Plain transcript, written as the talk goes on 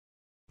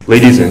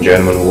Ladies and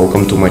gentlemen,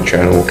 welcome to my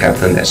channel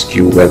Captain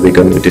SQ, where we're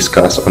going to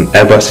discuss on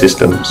Airbus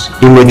systems,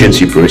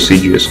 emergency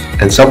procedures,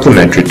 and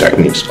supplementary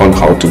techniques on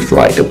how to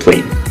fly the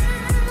plane.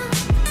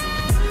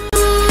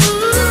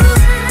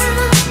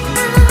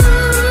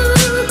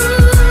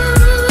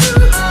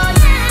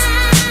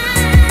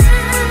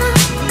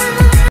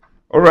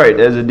 Alright,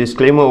 as a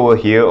disclaimer over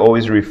here,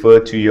 always refer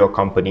to your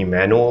company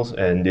manuals,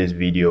 and this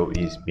video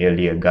is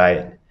merely a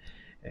guide.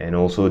 And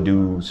also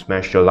do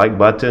smash the like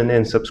button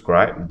and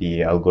subscribe.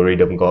 The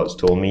algorithm gods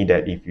told me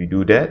that if you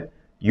do that,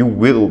 you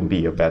will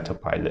be a better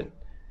pilot.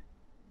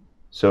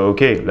 So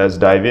okay, let's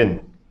dive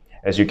in.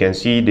 As you can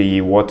see,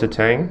 the water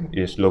tank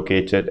is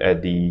located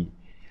at the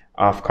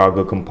aft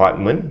cargo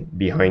compartment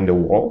behind the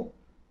wall.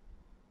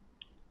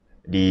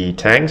 The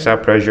tanks are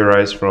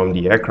pressurized from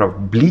the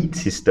aircraft bleed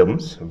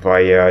systems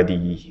via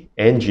the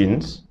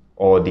engines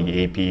or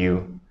the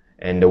APU.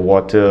 And the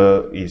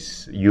water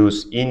is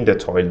used in the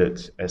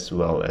toilets as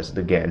well as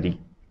the galley.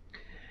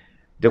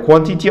 The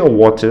quantity of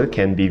water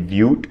can be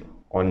viewed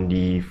on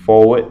the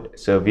forward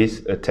service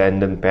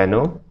attendant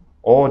panel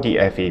or the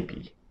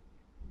FAP.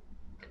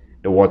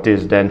 The water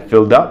is then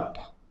filled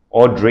up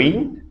or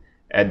drained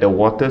at the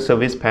water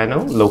service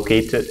panel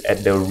located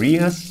at the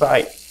rear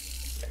side,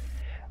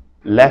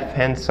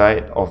 left-hand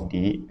side of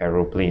the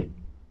aeroplane.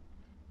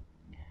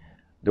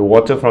 The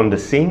water from the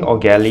sink or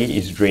galley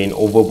is drained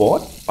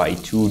overboard by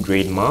two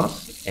drain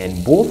masts,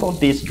 and both of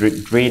these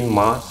drain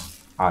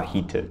masts are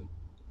heated.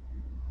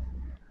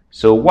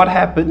 So what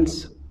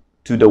happens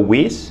to the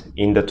waste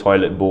in the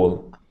toilet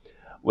bowl?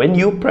 When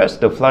you press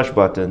the flush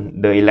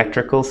button, the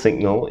electrical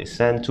signal is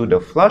sent to the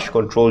flush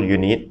control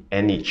unit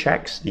and it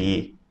checks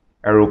the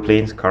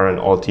aeroplane's current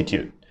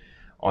altitude.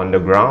 On the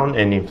ground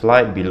and in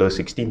flight below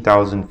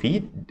 16,000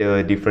 feet,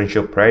 the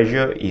differential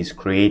pressure is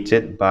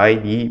created by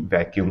the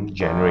vacuum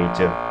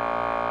generator.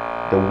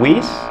 The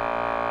waste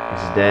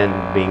is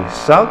then being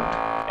sucked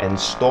and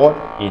stored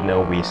in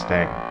a waste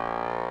tank.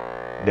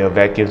 The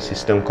vacuum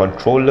system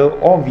controller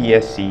or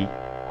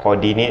VSC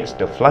coordinates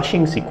the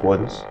flushing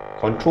sequence,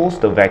 controls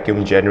the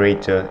vacuum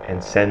generator,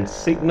 and sends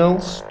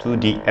signals to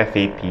the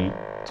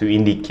FAP to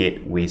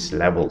indicate waste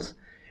levels.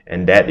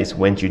 And that is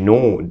when you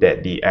know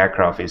that the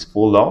aircraft is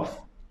full of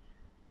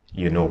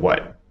you know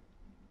what.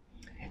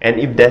 And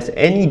if there's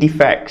any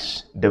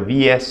defects, the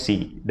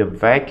VSC, the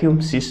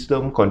vacuum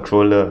system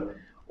controller,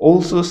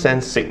 also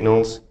sends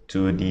signals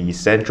to the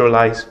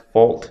centralized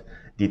fault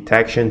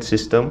detection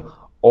system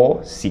or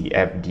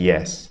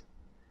CFDS.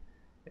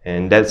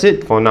 And that's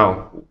it for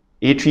now.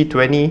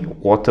 A320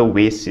 water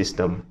waste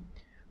system.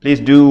 Please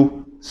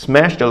do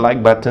smash the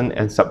like button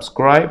and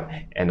subscribe,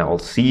 and I'll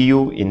see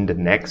you in the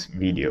next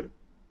video.